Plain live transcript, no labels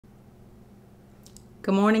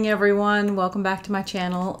Good morning, everyone. Welcome back to my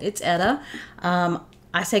channel. It's Etta.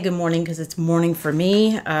 I say good morning because it's morning for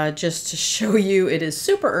me. Just to show you, it is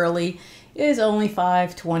super early. It is only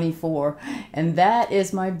 5:24, and that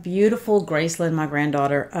is my beautiful Gracelyn, my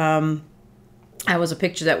granddaughter. That was a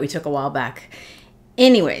picture that we took a while back.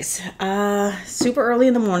 Anyways, super early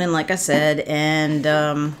in the morning, like I said,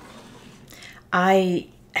 and I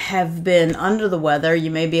have been under the weather. You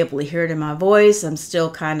may be able to hear it in my voice. I'm still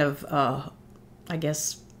kind of I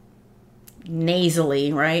guess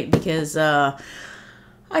nasally, right? Because I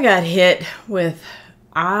got hit with,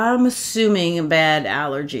 I'm assuming, bad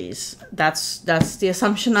allergies. That's the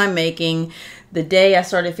assumption I'm making. The day I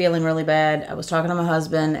started feeling really bad, I was talking to my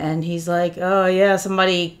husband, and he's like, "Oh yeah,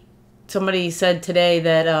 somebody said today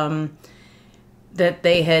that that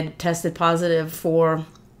they had tested positive for,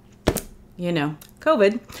 you know,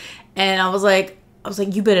 COVID," and I was like,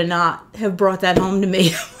 "You better not have brought that home to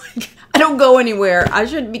me." I don't go anywhere. I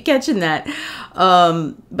shouldn't be catching that.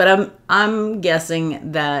 But I'm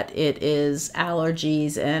guessing that it is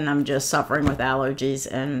allergies, and I'm just suffering with allergies.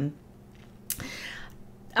 And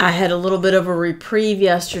I had a little bit of a reprieve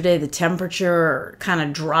yesterday. The temperature kind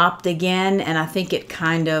of dropped again, and I think it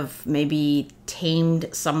kind of maybe tamed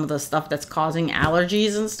some of the stuff that's causing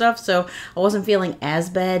allergies and stuff. So I wasn't feeling as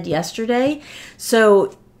bad yesterday.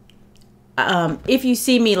 So if you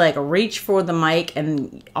see me like reach for the mic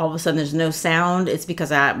and all of a sudden there's no sound, it's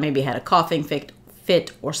because I maybe had a coughing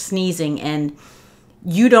fit or sneezing, and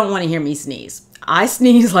you don't want to hear me sneeze. I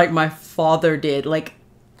sneeze like my father did. Like,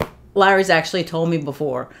 Larry's actually told me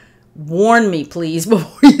before, warn me please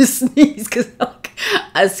before you sneeze, because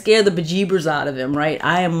I scare the bejeebers out of him, right?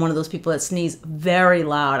 I am one of those people that sneeze very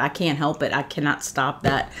loud. I can't help it. I cannot stop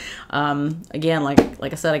that. Again, like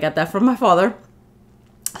I said, I got that from my father.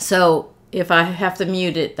 So if I have to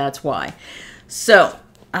mute it, that's why. So,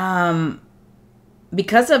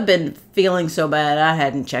 because I've been feeling so bad, I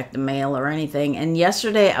hadn't checked the mail or anything. And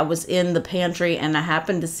yesterday I was in the pantry and I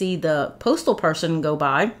happened to see the postal person go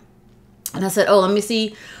by. And I said, "Oh, let me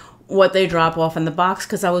see what they drop off in the box,"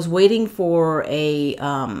 because I was waiting for a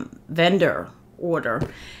vendor order.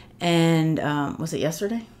 And was it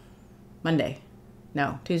yesterday? Monday?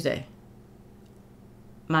 No, Tuesday.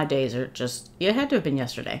 My days are just, it had to have been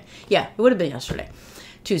yesterday. Yeah, it would have been yesterday,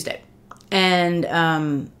 Tuesday. And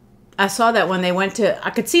I saw that when they went to,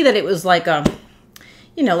 I could see that it was like a,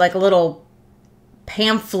 you know, like a little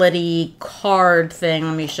pamphlet-y card thing.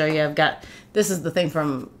 Let me show you. I've got, this is the thing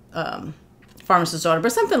from Pharmacist's Daughter,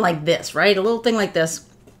 but something like this, right? A little thing like this.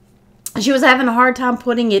 And she was having a hard time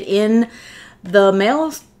putting it in the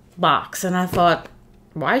mail box. And I thought,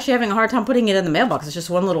 why is she having a hard time putting it in the mailbox? It's just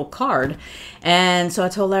one little card. And so I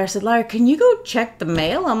told Larry, I said, "Larry, can you go check the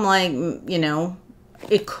mail?" I'm like, you know,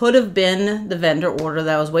 it could have been the vendor order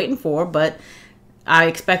that I was waiting for, but I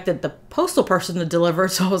expected the postal person to deliver.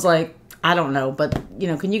 So I was like, I don't know, but, you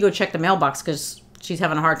know, can you go check the mailbox? Because she's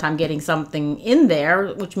having a hard time getting something in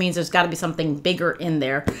there, which means there's got to be something bigger in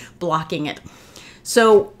there blocking it.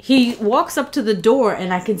 So he walks up to the door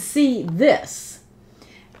and I can see this.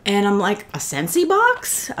 And I'm like, a Scentsy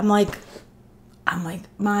box? I'm like,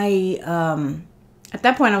 my, at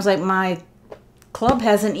that point I was like, my club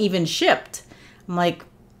hasn't even shipped. I'm like,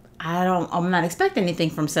 I'm not expecting anything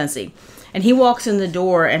from Scentsy. And he walks in the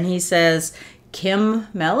door and he says, "Kim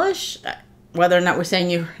Mellish?" Whether or not we're saying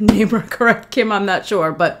your name correct, Kim, I'm not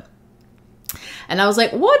sure. And I was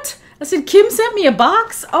like, "What?" I said, "Kim sent me a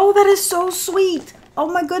box? Oh, that is so sweet.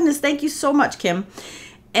 Oh my goodness. Thank you so much, Kim."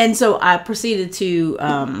 And so I proceeded to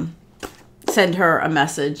send her a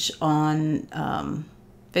message on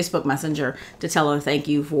Facebook Messenger to tell her thank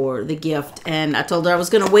you for the gift. And I told her I was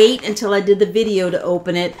going to wait until I did the video to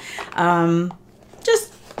open it.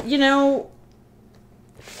 Just, you know,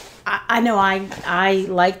 I know I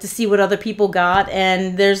like to see what other people got.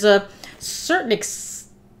 And there's a certain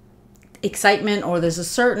excitement, or there's a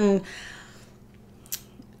certain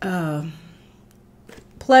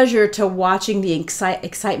pleasure to watching the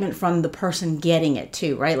excitement from the person getting it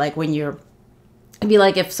too, right? Like when it'd be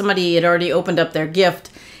like if somebody had already opened up their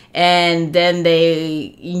gift and then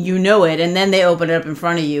you know it, and then they open it up in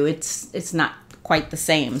front of you. It's not quite the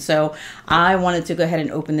same. So I wanted to go ahead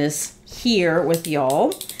and open this here with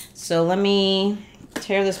y'all. So let me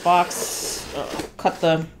tear this box, cut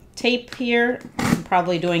the tape here. I'm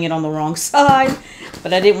probably doing it on the wrong side,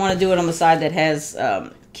 but I didn't want to do it on the side that has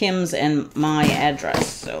Kim's and my address.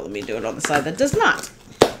 So let me do it on the side that does not.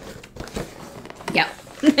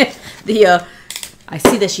 Yeah. I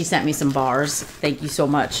see that she sent me some bars. Thank you so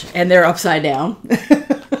much. And they're upside down.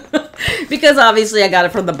 Because obviously I got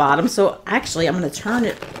it from the bottom. So actually I'm going to turn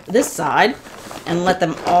it this side and let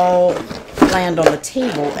them all land on the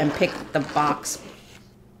table and pick the box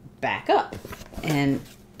back up and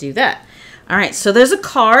do that. All right, so there's a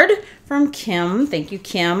card from Kim. Thank you,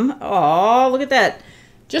 Kim. Oh, look at that.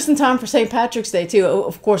 Just in time for St. Patrick's Day, too.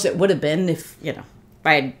 Of course, it would have been if, you know, if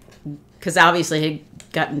I had, because obviously it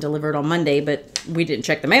had gotten delivered on Monday, but we didn't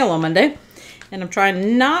check the mail on Monday. And I'm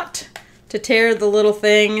trying not to tear the little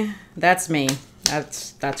thing. That's me.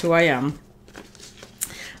 That's who I am.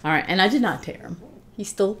 All right, and I did not tear him. He's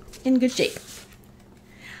still in good shape.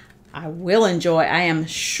 I will enjoy. I am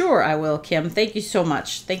sure I will, Kim. Thank you so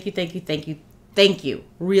much. Thank you, thank you, thank you, thank you.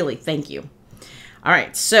 Really, thank you. All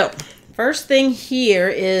right, so first thing here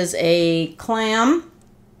is a clam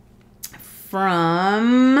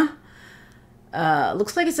from,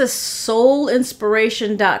 looks like it's a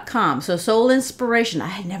soulinspiration.com. So Soul Inspiration. I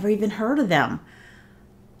had never even heard of them.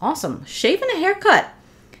 Awesome. Shave and a haircut.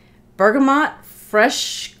 Bergamot,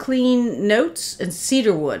 fresh, clean notes, and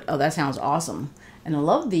cedarwood. Oh, that sounds awesome. And I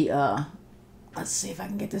love the, let's see if I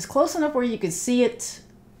can get this close enough where you can see it.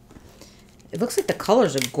 It looks like the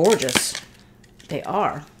colors are gorgeous. They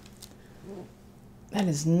are. That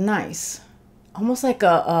is nice. Almost like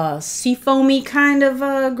a seafoamy kind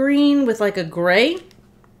of green with like a gray.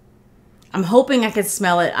 I'm hoping I can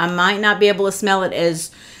smell it. I might not be able to smell it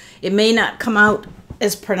as, it may not come out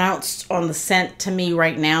as pronounced on the scent to me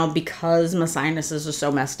right now because my sinuses are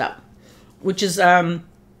so messed up. Which is,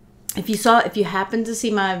 if you happen to see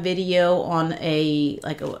my video on it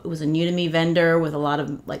was a new to me vendor with a lot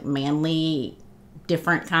of like manly,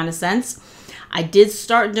 different kind of scents. I did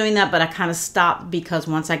start doing that, but I kind of stopped because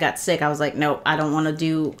once I got sick, I was like, nope, I don't want to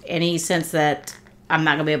do any scents that I'm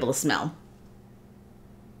not going to be able to smell.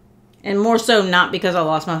 And more so not because I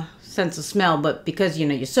lost my sense of smell, but because, you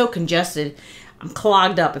know, you're so congested. I'm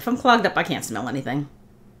clogged up. If I'm clogged up, I can't smell anything.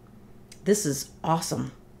 This is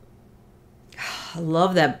awesome. I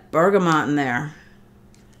love that bergamot in there.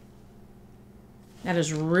 That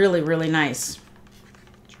is really, really nice.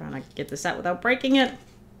 Trying to get this out without breaking it.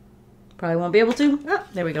 Probably won't be able to. Oh,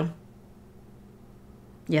 there we go.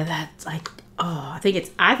 Yeah, that's like, oh, I think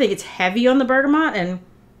it's heavy on the bergamot, and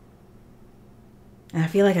I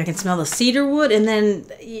feel like I can smell the cedarwood, and then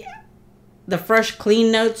the fresh,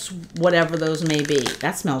 clean notes, whatever those may be.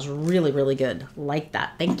 That smells really, really good. Like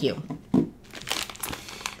that. Thank you.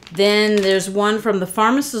 Then there's one from the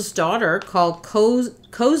Pharmacist's Daughter called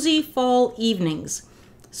Cozy Fall Evenings.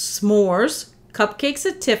 S'mores, cupcakes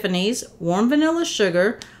at Tiffany's, warm vanilla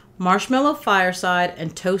sugar, marshmallow fireside,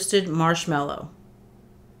 and toasted marshmallow.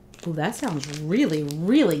 Ooh, that sounds really,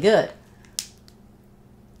 really good.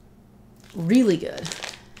 Really good.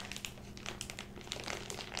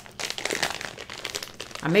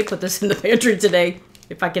 I may put this in the pantry today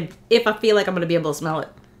if I feel like I'm going to be able to smell it.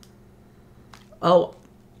 Oh,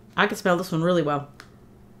 I can smell this one really well.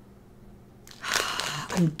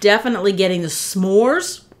 I'm definitely getting the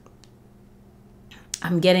s'mores.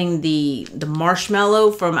 I'm getting the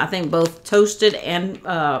marshmallow from, I think, both toasted and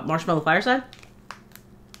marshmallow fireside.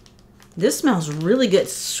 This smells really good.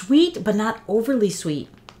 Sweet, but not overly sweet.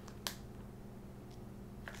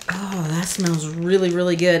 Oh, that smells really,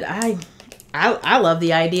 really good. I love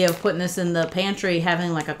the idea of putting this in the pantry,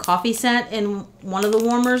 having like a coffee scent in one of the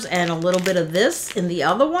warmers and a little bit of this in the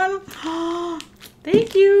other one. Oh,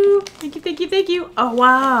 thank you. Thank you, thank you, thank you. Oh,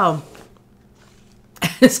 wow.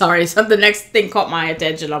 Sorry, so the next thing caught my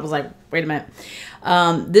attention. I was like, wait a minute.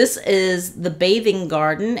 This is the Bathing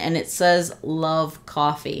Garden, and it says love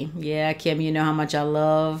coffee. Yeah, Kim, you know how much I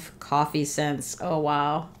love coffee scents. Oh,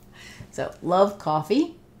 wow. So, love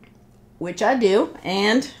coffee, which I do.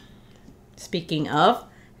 And speaking of,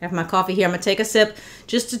 I have my coffee here. I'm going to take a sip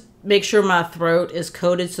just to make sure my throat is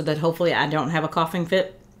coated so that hopefully I don't have a coughing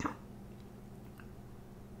fit.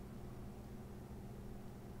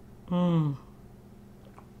 Mmm.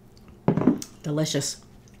 Delicious.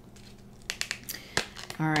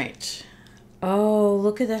 All right. Oh,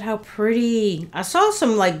 look at that. How pretty. I saw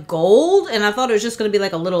some like gold and I thought it was just going to be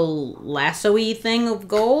like a little lasso-y thing of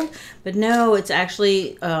gold. But no, it's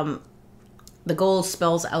actually, the gold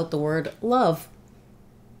spells out the word love.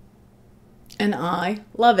 And I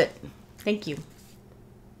love it. Thank you.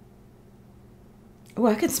 Oh,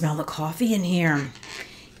 I can smell the coffee in here.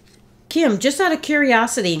 Kim, just out of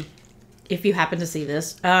curiosity, if you happen to see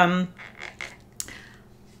this,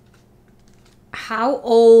 how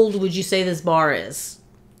old would you say this bar is?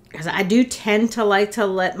 Because I do tend to like to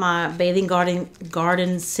let my bathing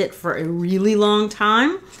garden sit for a really long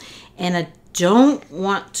time. And I don't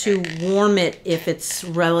want to warm it if it's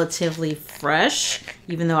relatively fresh,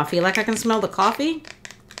 even though I feel like I can smell the coffee.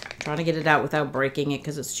 I'm trying to get it out without breaking it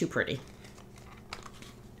because it's too pretty.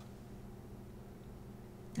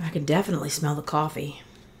 I can definitely smell the coffee.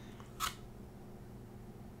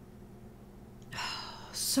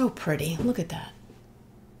 So pretty. Look at that.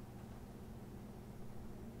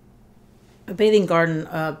 Bathing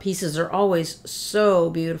garden pieces are always so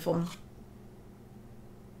beautiful.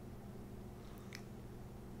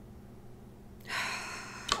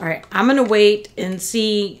 All right, I'm going to wait and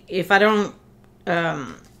see if I don't,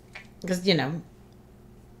 because, you know,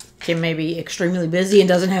 Kim may be extremely busy and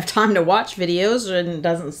doesn't have time to watch videos and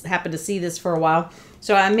doesn't happen to see this for a while.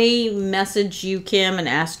 So I may message you, Kim, and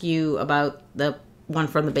ask you about the one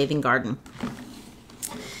from the bathing garden.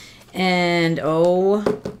 And oh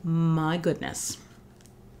my goodness.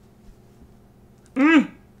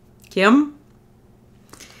 Kim?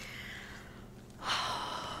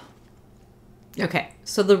 Okay,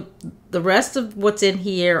 so the rest of what's in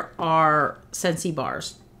here are Scentsy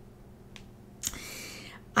bars.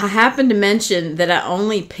 I happened to mention that I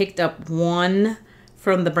only picked up one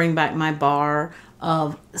from the Bring Back My Bar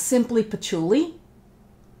of Simply Patchouli.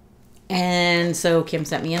 And so Kim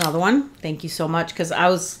sent me another one. Thank you so much, because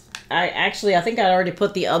I think I already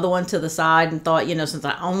put the other one to the side and thought, you know, since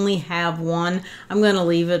I only have one, I'm going to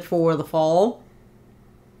leave it for the fall.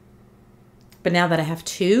 But now that I have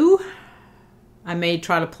two, I may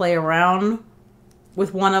try to play around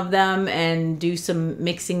with one of them and do some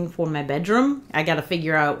mixing for my bedroom. I got to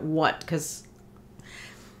figure out what, because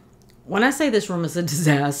when I say this room is a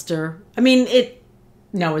disaster, I mean,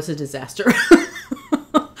 it's a disaster.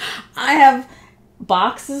 I have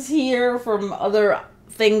boxes here from other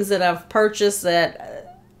things that I've purchased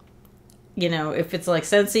that, you know, if it's like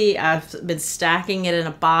Scentsy, I've been stacking it in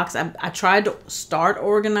a box. I tried to start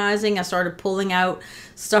organizing. I started pulling out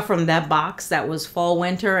stuff from that box that was fall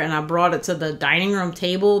winter, and I brought it to the dining room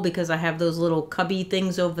table because I have those little cubby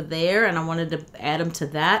things over there, and I wanted to add them to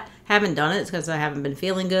that. Haven't done it because I haven't been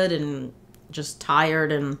feeling good and just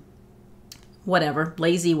tired and whatever,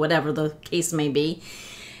 lazy, whatever the case may be.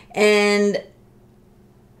 And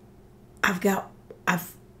I've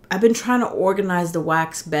been trying to organize the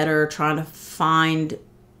wax better, trying to find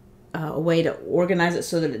a way to organize it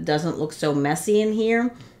so that it doesn't look so messy in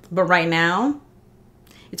here. But right now,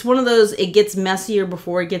 it's one of those, it gets messier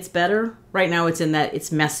before it gets better. Right now it's in that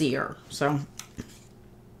it's messier. So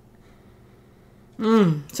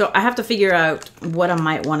I have to figure out what I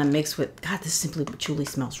might want to mix with. God, this Simply Patchouli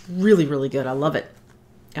smells really, really good. I love it.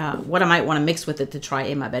 What I might want to mix with it to try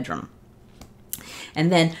in my bedroom. And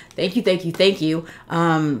then, thank you.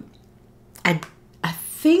 I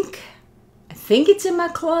think it's in my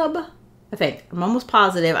club. I'm almost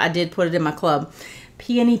positive I did put it in my club.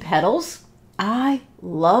 Peony Petals. I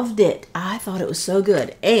loved it. I thought it was so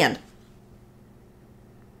good. And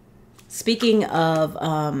speaking of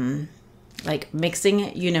like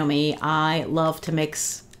mixing, you know me, I love to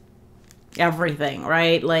mix everything,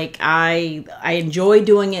 right? Like I enjoy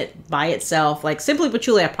doing it by itself. Like Simply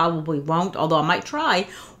Patchouli I probably won't, although I might try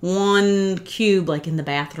one cube like in the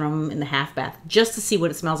bathroom, in the half bath, just to see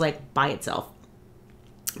what it smells like by itself.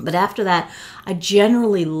 But after that, I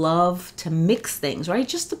generally love to mix things, right?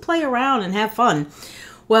 Just to play around and have fun.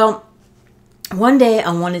 Well, one day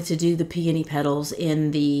I wanted to do the Peony Petals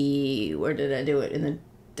in the, where did I do it? In the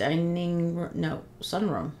dining room? No,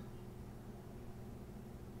 sunroom.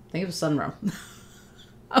 I think it was sunroom.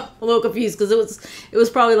 I'm a little confused because it was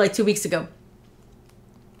probably like 2 weeks ago.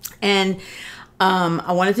 And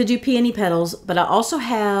I wanted to do Peony Petals, but I also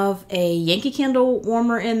have a Yankee Candle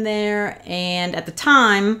warmer in there. And at the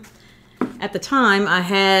time I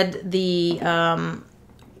had the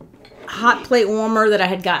hot plate warmer that I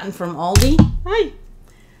had gotten from Aldi. Hi.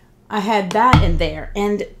 I had that in there.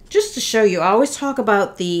 And just to show you, I always talk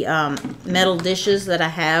about the metal dishes that I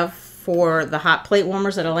have for the hot plate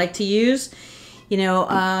warmers that I like to use. You know,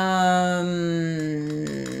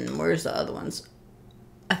 where's the other ones?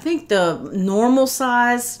 I think the normal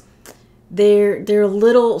size, they're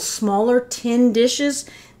little smaller tin dishes.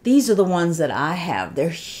 These are the ones that I have. They're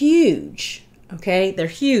huge, okay? They're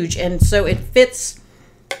huge, and so it fits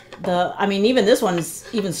the, I mean, even this one is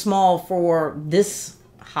even small for this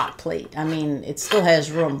hot plate. I mean, it still has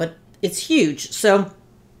room, but it's huge. So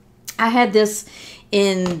I had this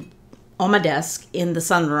on my desk in the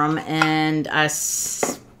sunroom, and I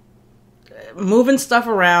moving stuff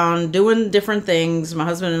around, doing different things. My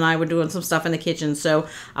husband and I were doing some stuff in the kitchen, so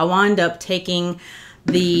I wound up taking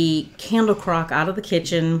the candle crock out of the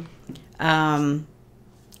kitchen, and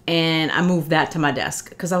I moved that to my desk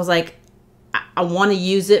because I was like, I want to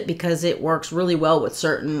use it because it works really well with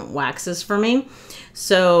certain waxes for me.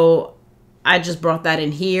 So I just brought that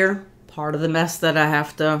in here, part of the mess that I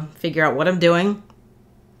have to figure out what I'm doing.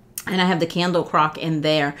 And I have the candle crock in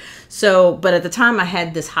there. So, but at the time I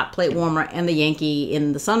had this hot plate warmer and the Yankee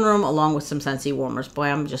in the sunroom along with some Scentsy warmers. Boy,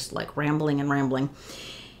 I'm just like rambling and rambling.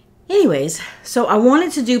 Anyways, so I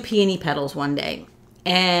wanted to do peony petals one day.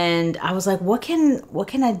 And I was like, what can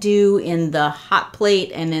I do in the hot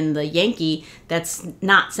plate and in the Yankee that's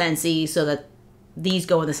not Scentsy, so that these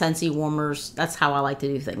go in the Scentsy warmers. That's how I like to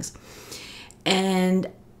do things. And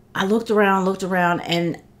I looked around,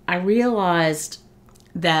 and I realized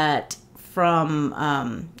that from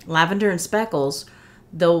Lavender and Speckles,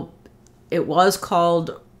 though it was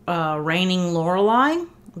called Raining Lorelei,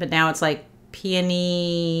 but now it's like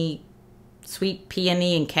peony, sweet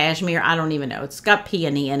peony and cashmere. I don't even know. It's got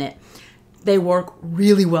peony in it. They work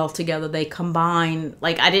really well together. They combine,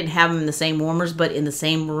 like I didn't have them in the same warmers, but in the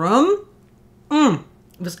same room. It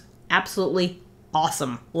was absolutely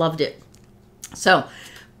awesome. Loved it. So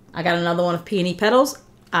I got another one of Peony Petals.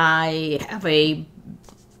 I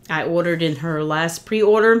ordered in her last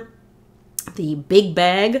pre-order the big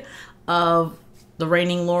bag of the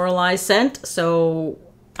Raining Lorelei scent, so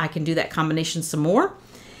I can do that combination some more.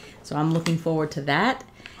 So I'm looking forward to that.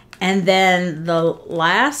 And then the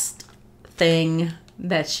last thing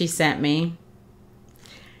that she sent me,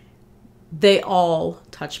 they all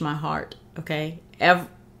touch my heart, okay?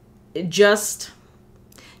 Just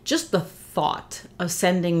the thought of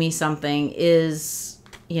sending me something is,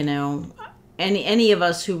 you know, any of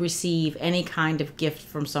us who receive any kind of gift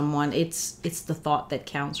from someone, it's the thought that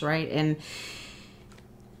counts, right? And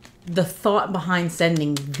the thought behind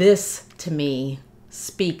sending this to me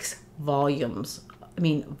speaks volumes. I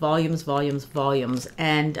mean, volumes.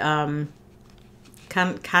 And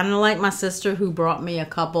kind of like my sister who brought me a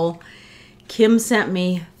couple, Kim sent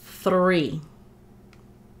me 3.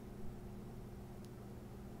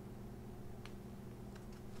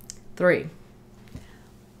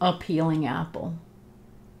 A peeling apple.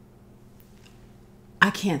 I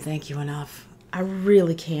can't thank you enough. I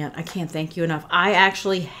really can't. I can't thank you enough. I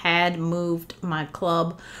actually had moved my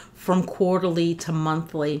club from quarterly to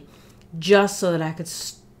monthly just so that I could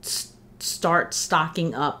start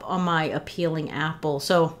stocking up on my appealing apple.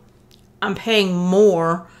 So I'm paying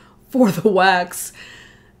more for the wax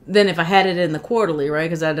than if I had it in the quarterly, right?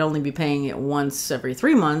 Because I'd only be paying it once every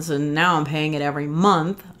 3 months, and now I'm paying it every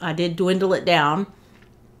month. I did dwindle it down,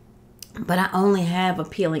 but I only have a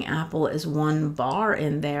peeling apple as 1 bar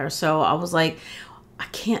in there. So I was like, I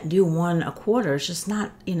can't do 1 a quarter. It's just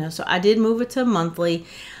not, you know, so I did move it to monthly.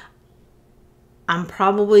 I'm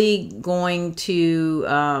probably going to,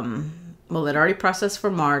 well, it already processed for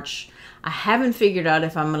March. I haven't figured out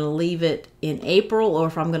if I'm going to leave it in April or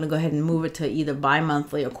if I'm going to go ahead and move it to either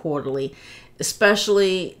bi-monthly or quarterly,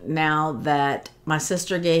 especially now that my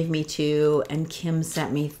sister gave me 2 and Kim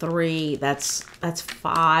sent me 3. That's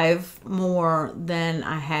 5 more than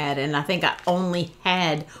I had. And I think I only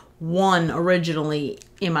had 1 originally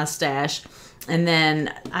in my stash. And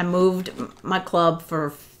then I moved my club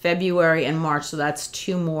for February and March, so that's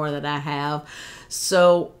 2 more that I have.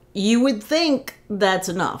 So you would think that's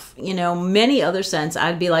enough. You know, many other scents,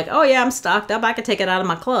 I'd be like, oh yeah, I'm stocked up. I could take it out of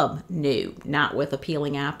my club. No, not with a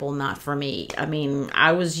peeling apple, not for me. I mean,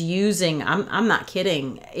 I was using, I'm not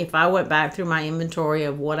kidding. If I went back through my inventory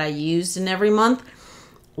of what I used in every month,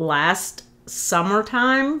 last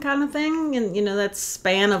summertime kind of thing, and you know, that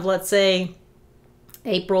span of, let's say,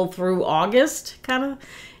 April through August, kind of,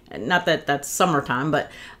 not that that's summertime,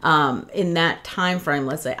 but in that time frame,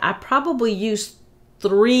 let's say, I probably used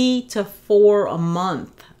 3 to 4 a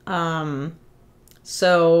month.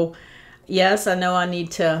 So yes, I know I'm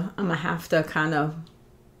gonna have to kind of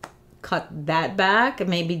cut that back and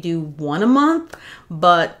maybe do 1 a month,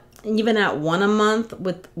 but even at 1 a month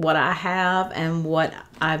with what I have and what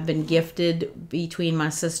I've been gifted between my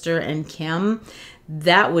sister and Kim,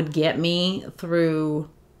 that would get me through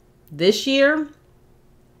this year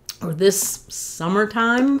or this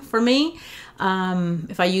summertime for me.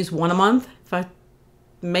 If I use 1 a month, if I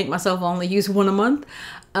make myself only use 1 a month.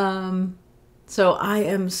 So I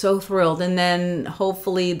am so thrilled. And then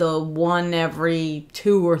hopefully the 1 every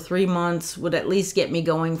 2 or 3 months would at least get me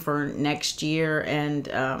going for next year. And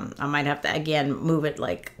I might have to, again, move it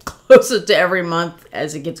like closer to every month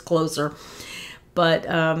as it gets closer. But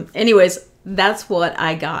anyways, that's what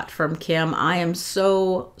I got from Kim. I am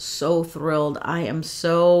so, so thrilled. I am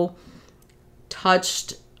so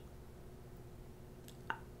touched.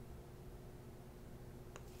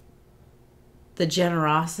 The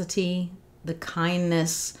generosity, the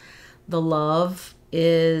kindness, the love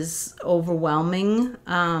is overwhelming.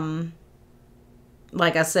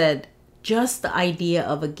 Like I said, just the idea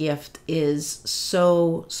of a gift is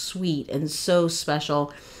so sweet and so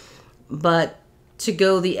special. But to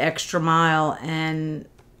go the extra mile and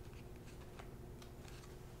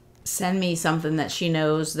send me something that she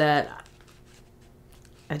knows that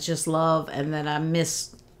I just love and that I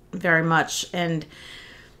miss very much. And,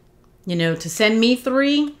 you know, to send me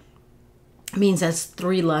 3 means that's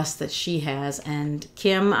 3 less that she has. And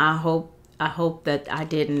Kim, I hope that I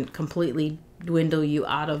didn't completely dwindle you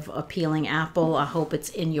out of a peeling apple. I hope it's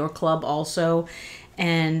in your club also.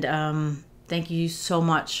 And thank you so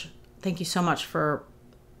much. Thank you so much for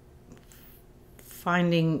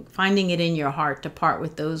finding it in your heart to part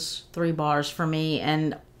with those 3 bars for me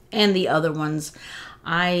and the other ones.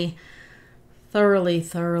 I thoroughly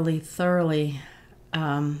feel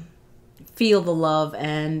the love,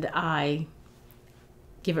 and I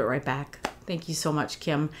give it right back. Thank you so much,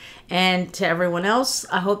 Kim. And to everyone else,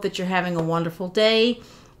 I hope that you're having a wonderful day.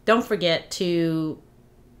 Don't forget to,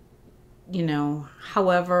 you know,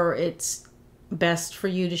 however it's best for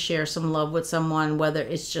you to share some love with someone, whether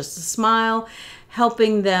it's just a smile,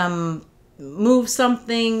 helping them move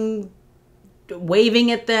something,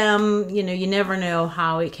 waving at them. You know, you never know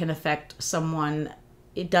how it can affect someone.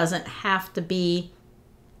 It doesn't have to be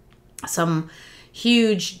some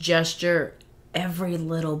huge gesture. Every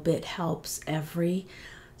little bit helps. Every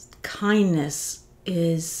kindness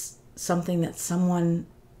is something that someone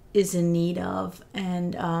is in need of.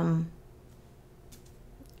 And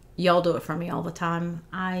y'all do it for me all the time.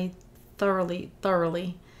 I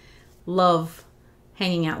thoroughly love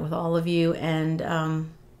hanging out with all of you. And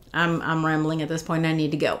I'm rambling at this point. I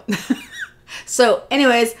need to go. So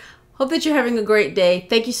anyways, hope that you're having a great day.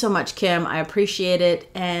 Thank you so much, Kim. I appreciate it.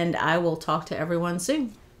 And I will talk to everyone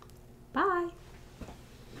soon. Bye.